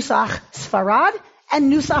Nusach Sfarad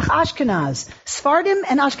and Nusach Ashkenaz. Sfardim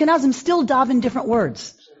and Ashkenazim still daven different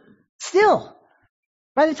words. Still.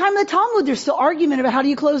 By the time of the Talmud, there's still argument about how do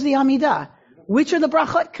you close the Amidah. Which are the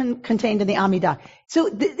brachot contained in the Amidah. So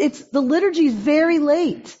the liturgy is very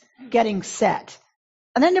late getting set.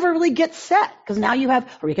 And that never really gets set, because now you have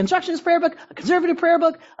a Reconstructionist prayer book, a conservative prayer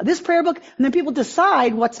book, this prayer book, and then people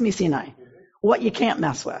decide what's Misinai, what you can't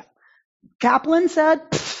mess with. Kaplan said,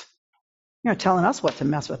 you're telling us what to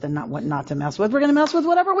mess with and not what not to mess with. We're going to mess with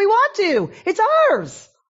whatever we want to. It's ours.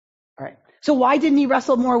 All right. So why didn't he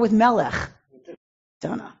wrestle more with Melech?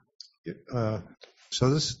 Don't know. So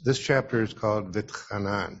this chapter is called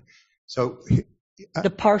V'etchanan. So the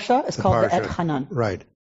parsha is called V'etchanan. Right.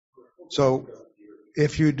 So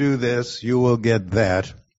if you do this, you will get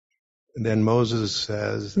that. And then Moses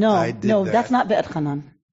says, I did that. That's not V'etchanan.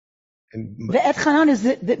 V'etchanan is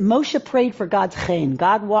that Moshe prayed for God's chen.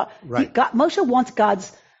 Moshe wants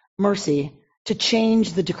God's mercy to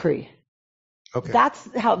change the decree. Okay. That's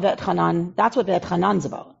what V'etchanan's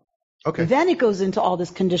about. Okay. Then it goes into all this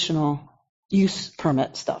conditional use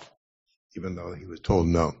permit stuff. Even though he was told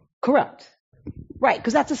no. Correct. Right,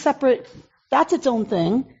 because that's its own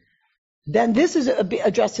thing. Then this is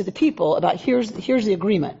addressed to the people about here's the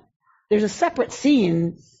agreement. There's a separate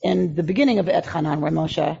scene in the beginning of V'etchanan where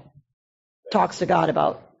Moshe talks to God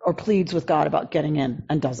about, or pleads with God about getting in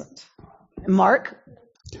and doesn't. Mark?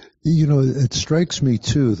 It strikes me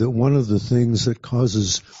too that one of the things that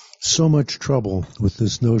causes so much trouble with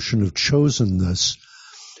this notion of chosenness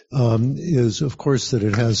is, of course, that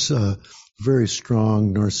it has very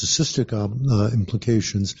strong narcissistic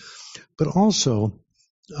implications, but also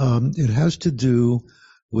it has to do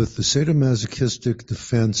with the sadomasochistic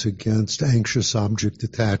defense against anxious object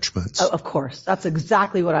attachments. Oh, of course. That's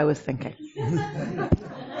exactly what I was thinking.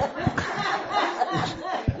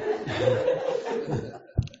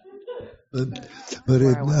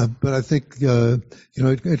 But I think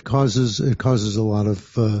it causes a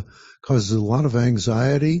lot of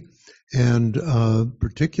anxiety, and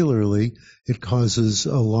particularly it causes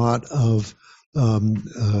a lot of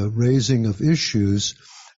raising of issues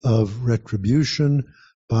of retribution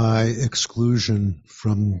by exclusion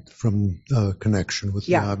from connection with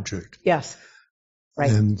the object. Yes. Right.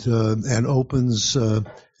 And opens in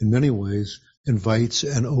many ways, invites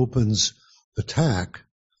and opens attack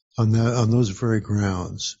on those very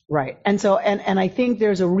grounds. Right. And so and I think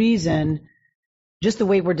there's a reason, just the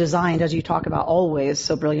way we're designed, as you talk about always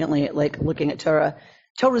so brilliantly, like looking at Torah.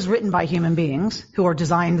 Torah is written by human beings who are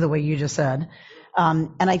designed the way you just said.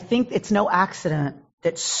 And I think it's no accident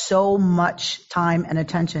that so much time and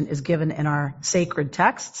attention is given in our sacred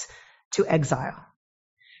texts to exile.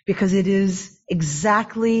 Because it is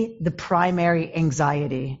exactly the primary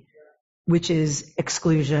anxiety, which is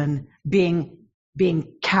exclusion, being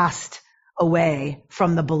cast away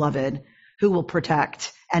from the beloved who will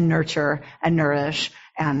protect and nurture and nourish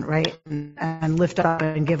and lift up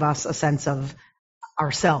and give us a sense of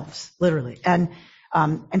ourselves, literally. And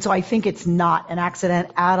so I think it's not an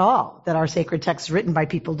accident at all that our sacred text, written by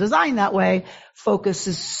people designed that way,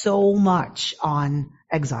 focuses so much on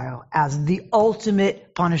exile as the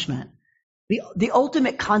ultimate punishment, the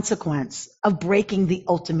ultimate consequence of breaking the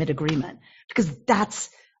ultimate agreement. Because that's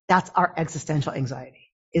our existential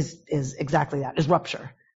anxiety, is exactly that, is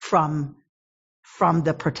rupture from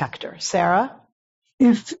the protector. Sarah?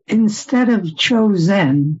 If instead of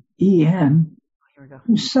chosen, E-N,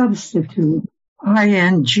 you substitute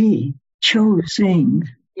ing, choosing,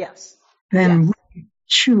 yes, then we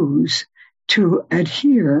choose to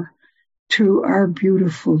adhere to our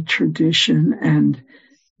beautiful tradition, and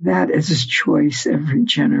that is a choice every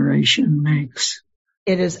generation makes.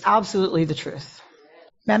 It is absolutely the truth.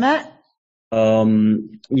 Mehmet?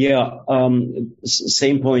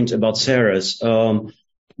 Same point about Sarah's.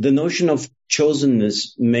 The notion of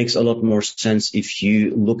chosenness makes a lot more sense if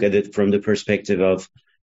you look at it from the perspective of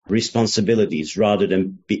responsibilities rather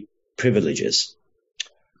than privileges.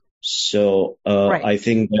 So I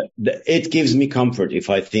think that it gives me comfort if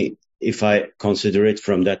I consider it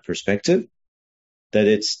from that perspective, that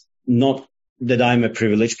it's not that I'm a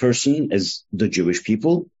privileged person as the Jewish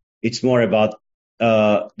people. It's more about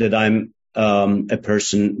that I'm a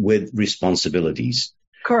person with responsibilities.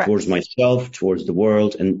 Correct. Towards myself, towards the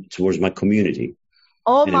world, and towards my community.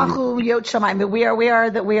 Oh, Mahu Yot Shamayim.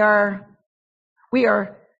 We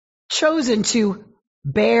are chosen to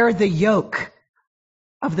bear the yoke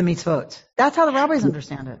of the mitzvot. That's how the rabbis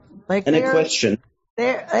understand it. And a question.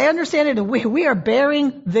 They understand it. We are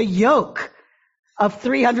bearing the yoke of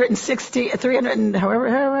 300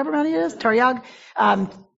 however many it is, Taryag.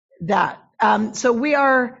 So we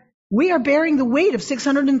are bearing the weight of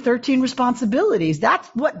 613 responsibilities. That's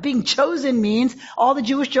what being chosen means. All the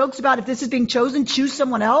Jewish jokes about if this is being chosen, choose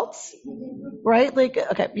someone else. Right?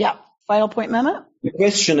 Final point, Mehmet? The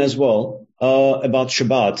question as well, about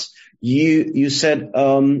Shabbat. You said,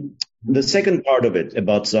 the second part of it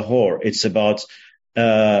about Zahor, it's about,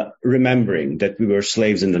 remembering that we were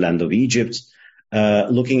slaves in the land of Egypt,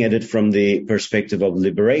 looking at it from the perspective of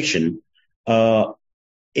liberation.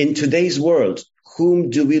 In today's world, whom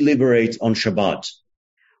do we liberate on Shabbat?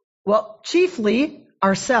 Well, chiefly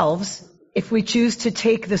ourselves, if we choose to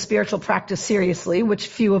take the spiritual practice seriously, which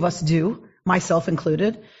few of us do, myself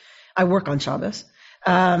included. I work on Shabbos.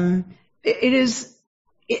 It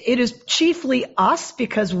is chiefly us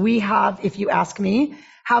because we have, if you ask me,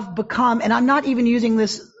 have become, and I'm not even using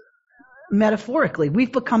this metaphorically,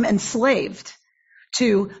 we've become enslaved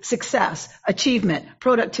to success, achievement,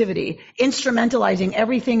 productivity, instrumentalizing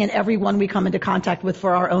everything and everyone we come into contact with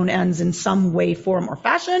for our own ends in some way, form, or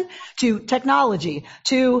fashion, to technology,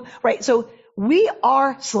 so we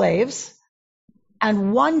are slaves,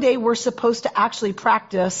 and one day we're supposed to actually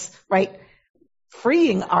practice,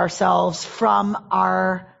 freeing ourselves from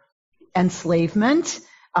our enslavement,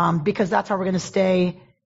 because that's how we're going to stay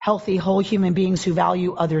healthy, whole human beings who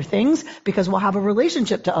value other things, because we'll have a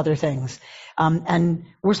relationship to other things. And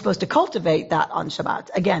we're supposed to cultivate that on Shabbat.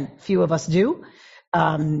 Again, few of us do.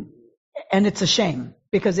 And it's a shame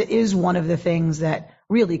because it is one of the things that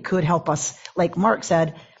really could help us, like Mark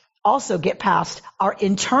said, also get past our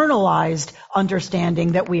internalized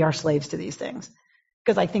understanding that we are slaves to these things.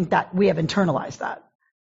 Because I think that we have internalized that,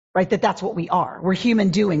 right? That's what we are. We're human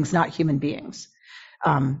doings, not human beings.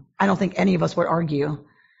 I don't think any of us would argue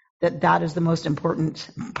that is the most important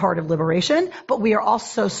part of liberation, but we are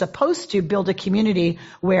also supposed to build a community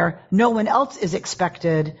where no one else is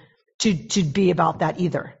expected to be about that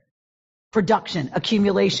either. Production,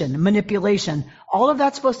 accumulation, manipulation, all of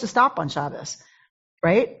that's supposed to stop on Shabbos,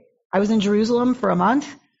 right? I was in Jerusalem for a month.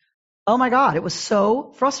 Oh my God, it was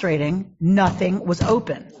so frustrating. Nothing was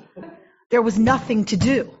open. There was nothing to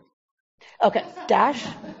do. Okay, Dash?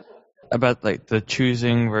 About the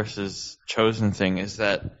choosing versus chosen thing is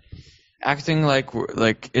that acting like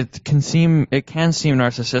it can seem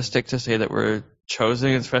narcissistic to say that we're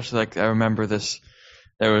chosen, especially I remember this.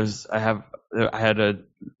 I had a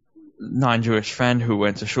non-Jewish friend who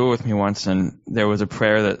went to shul with me once, and there was a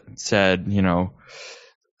prayer that said,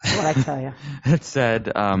 what I tell you, it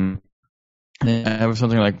said, it was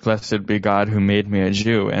something like, "Blessed be God who made me a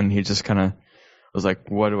Jew," and he just kind of was like,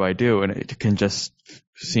 "What do I do?" And it can just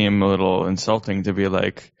seem a little insulting to be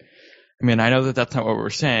like, I know that that's not what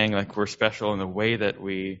we're saying, we're special in the way that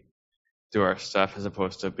we do our stuff as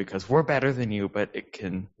opposed to because we're better than you, but it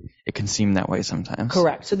can seem that way sometimes.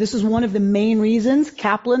 Correct. So this is one of the main reasons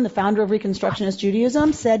Kaplan, the founder of Reconstructionist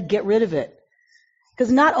Judaism, said get rid of it.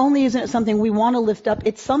 Because not only isn't it something we want to lift up,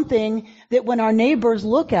 it's something that when our neighbors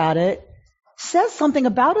look at it, says something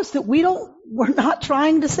about us that we're not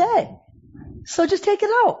trying to say. So just take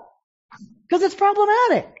it out. Because it's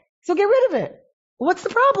problematic. So get rid of it. What's the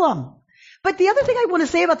problem? But the other thing I want to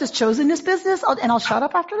say about this chosenness business, and I'll shut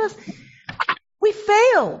up after this, we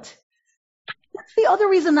failed. That's the other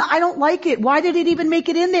reason that I don't like it. Why did it even make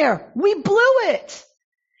it in there? We blew it.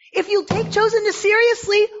 If you take chosenness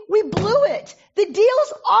seriously, we blew it. The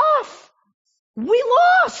deal's off. We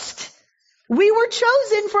lost. We were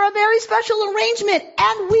chosen for a very special arrangement,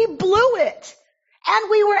 and we blew it.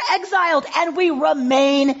 And we were exiled, and we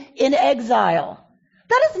remain in exile.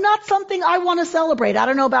 That is not something I want to celebrate. I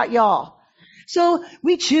don't know about y'all. So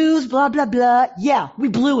we choose, blah, blah, blah. Yeah, we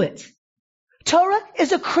blew it. Torah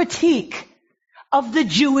is a critique of the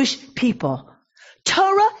Jewish people.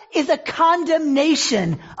 Torah is a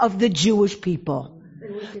condemnation of the Jewish people.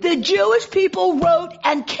 The Jewish people wrote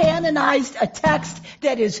and canonized a text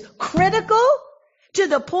that is critical to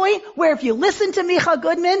the point where if you listen to Micha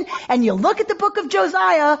Goodman and you look at the book of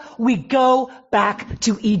Josiah, we go back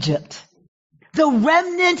to Egypt. The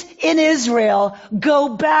remnant in Israel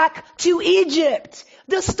go back to Egypt.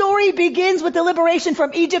 The story begins with the liberation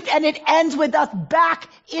from Egypt and it ends with us back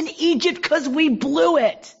in Egypt because we blew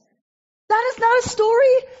it. That is not a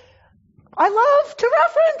story I love to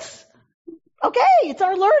reference. Okay, it's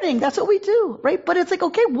our learning. That's what we do, right? But it's like,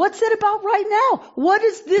 okay, what's it about right now? What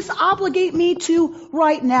does this obligate me to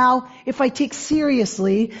right now if I take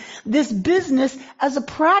seriously this business as a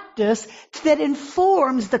practice that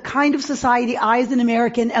informs the kind of society I as an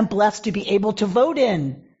American am blessed to be able to vote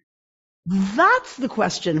in? That's the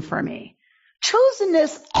question for me.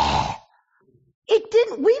 Chosenness,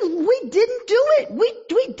 we didn't do it.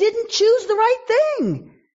 We didn't choose the right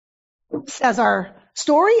thing, says our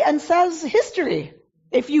story and says history,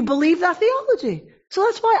 if you believe that theology. So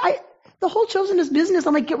that's why the whole chosenness business,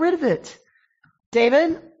 I'm like, get rid of it.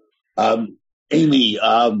 David? Amy,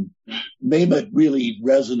 Mehmet really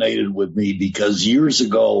resonated with me because years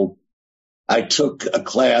ago I took a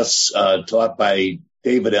class taught by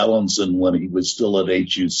David Ellenson when he was still at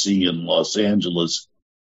HUC in Los Angeles.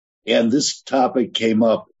 And this topic came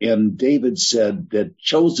up, and David said that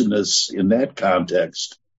chosenness in that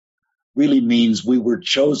context really means we were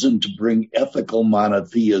chosen to bring ethical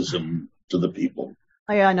monotheism to the people.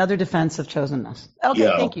 Oh, yeah, another defense of chosenness. Okay,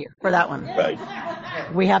 yeah. Thank you for that one. Right.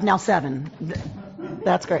 We have now 7.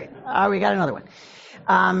 That's great. We got another one.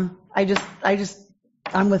 I'm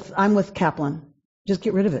with Kaplan. Just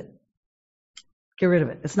get rid of it. Get rid of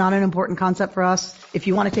it. It's not an important concept for us. If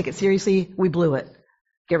you want to take it seriously, we blew it.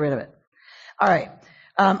 Get rid of it. All right.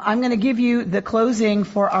 I'm going to give you the closing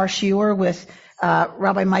for our shiur with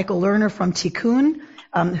Rabbi Michael Lerner from Tikkun,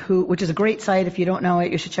 which is a great site. If you don't know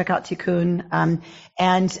it, you should check out Tikkun,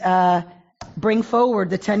 and bring forward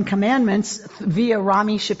the 10 Commandments via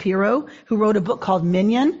Rami Shapiro, who wrote a book called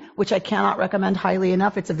Minyan, which I cannot recommend highly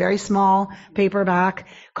enough. It's a very small paperback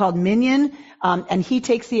called Minyan, and he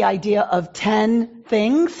takes the idea of 10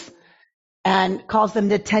 things and calls them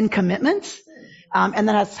the 10 Commitments. And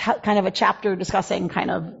then has kind of a chapter discussing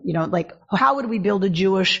kind of, like, how would we build a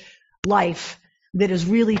Jewish life that is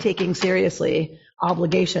really taking seriously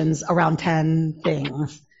obligations around 10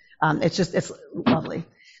 things. It's lovely.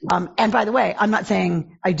 And by the way, I'm not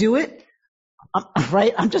saying I do it,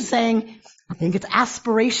 right? I'm just saying I think it's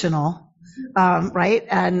aspirational, right?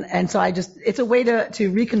 And so it's a way to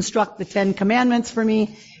reconstruct the 10 Commandments for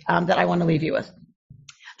me, that I want to leave you with.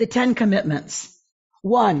 The 10 Commitments.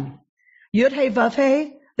 1, Yud-He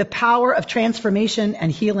Vav-He, the power of transformation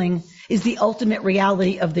and healing, is the ultimate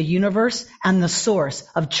reality of the universe and the source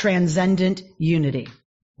of transcendent unity.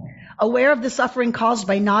 Aware of the suffering caused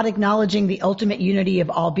by not acknowledging the ultimate unity of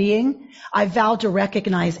all being, I vow to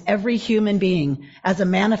recognize every human being as a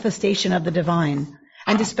manifestation of the divine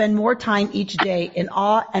and to spend more time each day in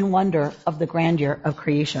awe and wonder of the grandeur of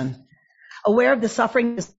creation. Aware of the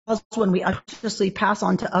suffering caused when we unconsciously pass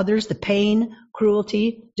on to others the pain,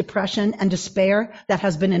 cruelty, depression, and despair that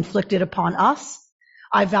has been inflicted upon us,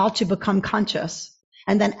 I vow to become conscious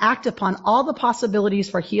and then act upon all the possibilities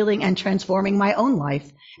for healing and transforming my own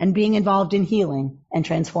life and being involved in healing and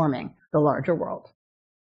transforming the larger world.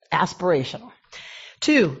 Aspirational.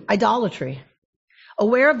 2, idolatry.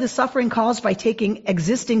 Aware of the suffering caused by taking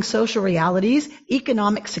existing social realities,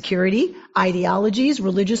 economic security, ideologies,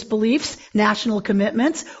 religious beliefs, national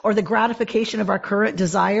commitments, or the gratification of our current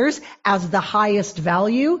desires as the highest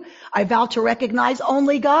value, I vow to recognize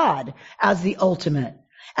only God as the ultimate,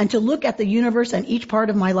 and to look at the universe and each part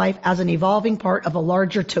of my life as an evolving part of a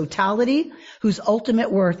larger totality whose ultimate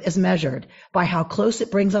worth is measured by how close it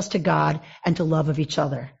brings us to God and to love of each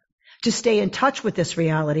other. To stay in touch with this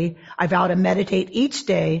reality, I vow to meditate each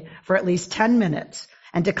day for at least 10 minutes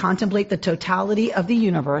and to contemplate the totality of the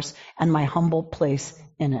universe and my humble place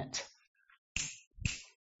in it.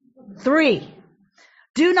 3,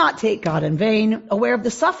 do not take God in vain. Aware of the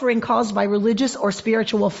suffering caused by religious or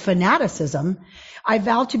spiritual fanaticism, I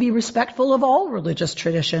vow to be respectful of all religious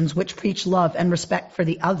traditions which preach love and respect for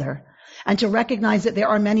the other, and to recognize that there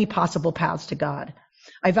are many possible paths to God.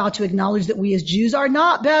 I vow to acknowledge that we as Jews are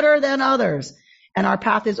not better than others, and our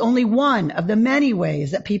path is only one of the many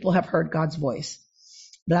ways that people have heard God's voice.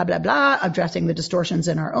 Blah, blah, blah, addressing the distortions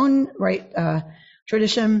in our own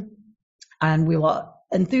tradition, and we will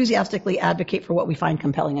enthusiastically advocate for what we find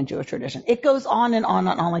compelling in Jewish tradition. It goes on and on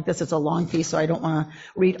and on like this. It's a long piece, so I don't want to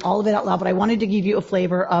read all of it out loud, but I wanted to give you a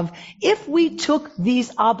flavor of if we took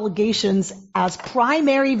these obligations as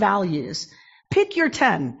primary values, pick your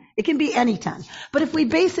 10. It can be any 10. But if we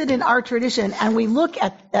base it in our tradition and we look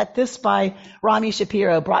at this by Rami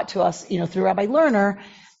Shapiro, brought to us, through Rabbi Lerner,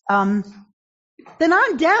 then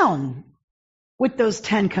I'm down with those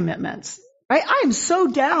 10 commitments, Right? I am so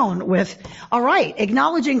down with, all right,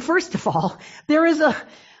 acknowledging, first of all, there is a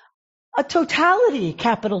totality,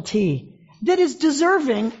 capital T, that is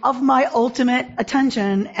deserving of my ultimate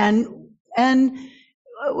attention and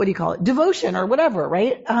what do you call it? Devotion or whatever,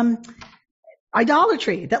 right?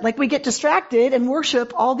 Idolatry, that like we get distracted and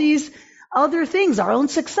worship all these other things, our own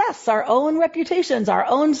success, our own reputations, our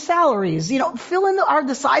own salaries, fill in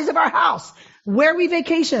the size of our house, where we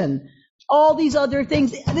vacation, all these other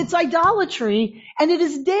things. And it's idolatry, and it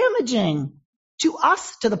is damaging to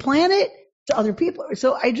us, to the planet, to other people.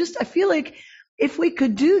 So I feel like if we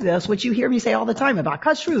could do this, which you hear me say all the time about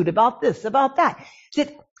kashrut, about this, about that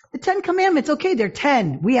the 10 Commandments, okay, they're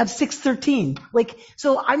 10. We have 613.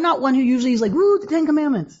 So I'm not one who usually is like, woo, the 10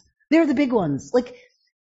 Commandments. They're the big ones.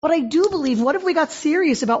 But I do believe, what if we got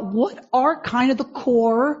serious about what are kind of the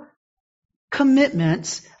core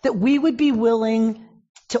commitments that we would be willing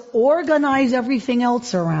to organize everything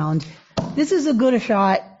else around? This is as good a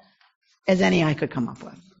shot as any I could come up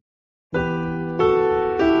with.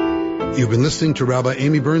 You've been listening to Rabbi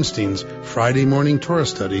Amy Bernstein's Friday Morning Torah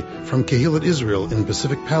Study from Kehillat Israel in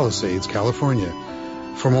Pacific Palisades, California.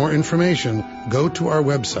 For more information, go to our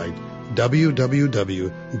website,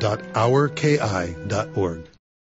 www.ourki.org.